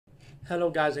Hello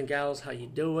guys and gals, how you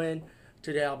doing?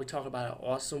 Today I'll be talking about an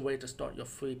awesome way to start your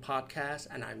free podcast,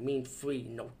 and I mean free,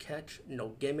 no catch, no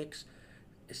gimmicks.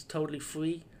 It's totally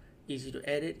free, easy to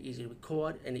edit, easy to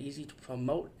record, and easy to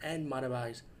promote and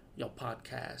monetize your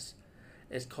podcast.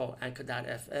 It's called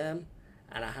Anchor.fm,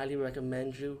 and I highly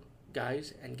recommend you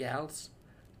guys and gals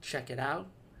check it out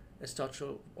and start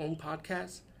your own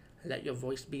podcast and let your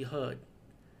voice be heard.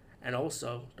 And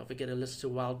also, don't forget to listen to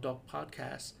Wild Dog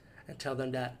Podcast and tell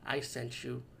them that I sent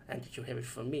you and that you hear it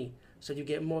from me, so you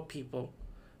get more people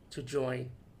to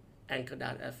join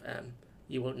Anchor.fm.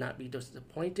 You will not be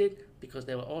disappointed because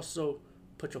they will also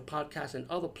put your podcast in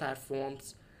other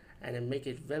platforms and then make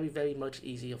it very, very much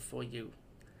easier for you.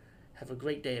 Have a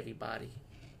great day, everybody.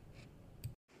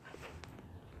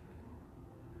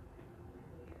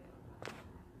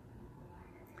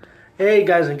 Hey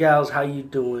guys and gals, how you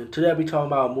doing? Today I'll be talking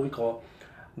about a movie called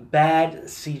Bad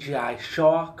CGI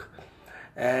Shark.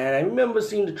 And I remember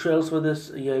seeing the trailers for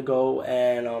this a year ago,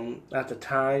 and at the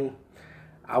time,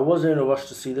 I wasn't in a rush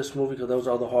to see this movie because there was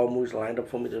other horror movies lined up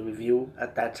for me to review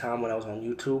at that time when I was on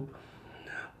YouTube.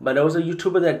 But there was a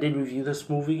YouTuber that did review this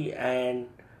movie, and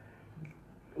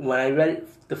when I read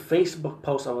the Facebook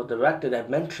post of a director that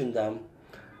mentioned them,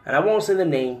 and I won't say the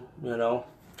name,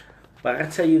 but I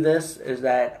can tell you this, is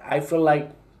that I feel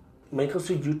like when it comes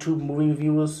to YouTube movie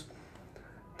reviewers,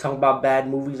 talking about bad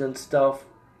movies and stuff,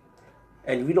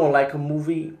 and if you don't like a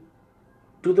movie,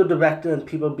 do the director and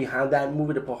people behind that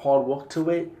movie to put hard work to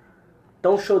it.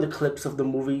 Don't show the clips of the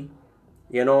movie.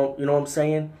 You know what I'm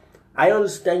saying? I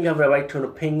understand you have the right to an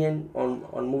opinion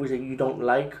on movies that you don't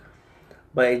like,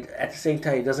 but at the same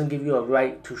time, it doesn't give you a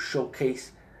right to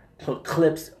showcase, put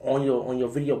clips on your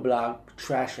video blog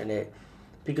trashing it.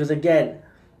 Because again,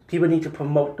 people need to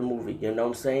promote the movie, you know what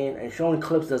I'm saying? And showing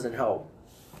clips doesn't help.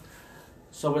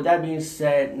 So with that being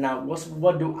said, now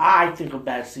what do I think of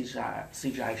Bad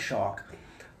CGI Shark?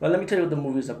 Well, let me tell you what the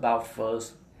movie is about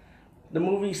first. The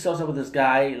movie starts out with this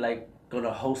guy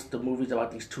gonna host the movies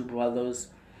about these two brothers.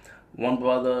 One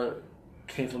brother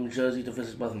came from Jersey to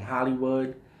visit his brother from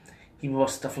Hollywood. He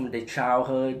brought stuff from their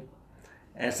childhood,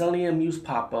 and suddenly a muse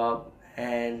pop up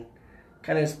and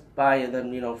kind of inspire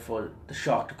them, for the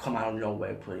shark to come out of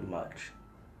nowhere, pretty much.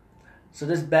 So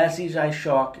this bad CGI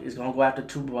shark is gonna go after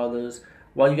two brothers.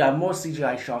 Well, you got more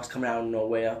CGI sharks coming out of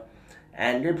nowhere,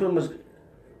 and they're pretty much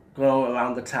going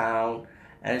around the town,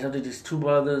 and it's up to these two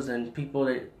brothers and people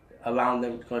that around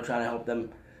them gonna try to help them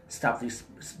stop these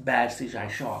bad CGI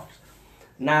sharks.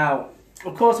 Now,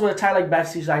 of course, with a title like Bad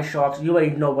CGI Sharks, you already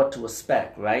know what to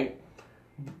expect, right?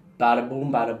 Bada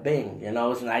boom, bada bing.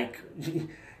 It's like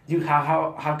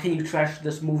how can you trash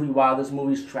this movie while this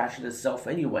movie's trashing itself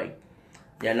anyway?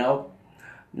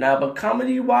 Now, but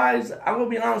comedy-wise, I'm gonna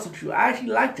be honest with you. I actually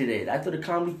liked it. I thought the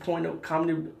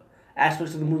comedy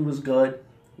aspects of the movie was good.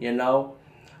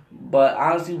 But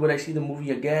honestly, would I see the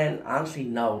movie again? Honestly,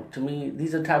 no. To me,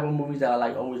 these are the type of movies that are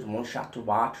like always one shot to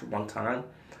watch one time.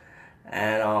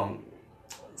 And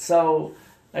so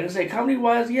like I say,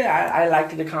 comedy-wise, yeah, I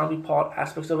liked the comedy part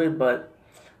aspects of it. But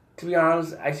to be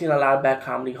honest, I've seen a lot of bad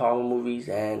comedy horror movies,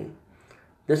 and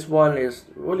this one is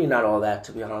really not all that.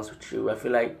 To be honest with you, I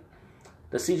feel like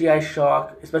the CGI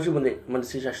shark, especially when the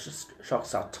CGI shark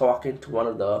start talking to one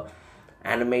of the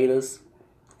animators,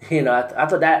 I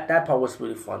thought that part was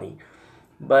really funny.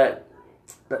 But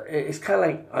it's kind of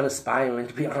like uninspiring,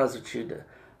 to be honest with you,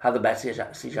 how the bad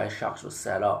CGI sharks was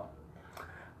set up.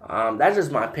 That's just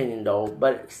my opinion, though.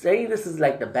 But saying this is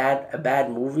like a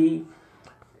bad movie,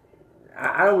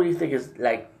 I don't really think it's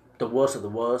like the worst of the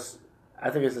worst. I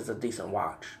think it's just a decent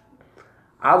watch.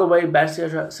 Either way, Bad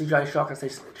CGI Shark, I say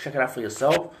check it out for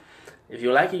yourself. If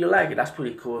you like it, you like it. That's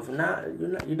pretty cool. If not,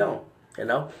 you don't.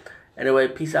 Anyway,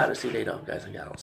 peace out and see you later, guys and gals.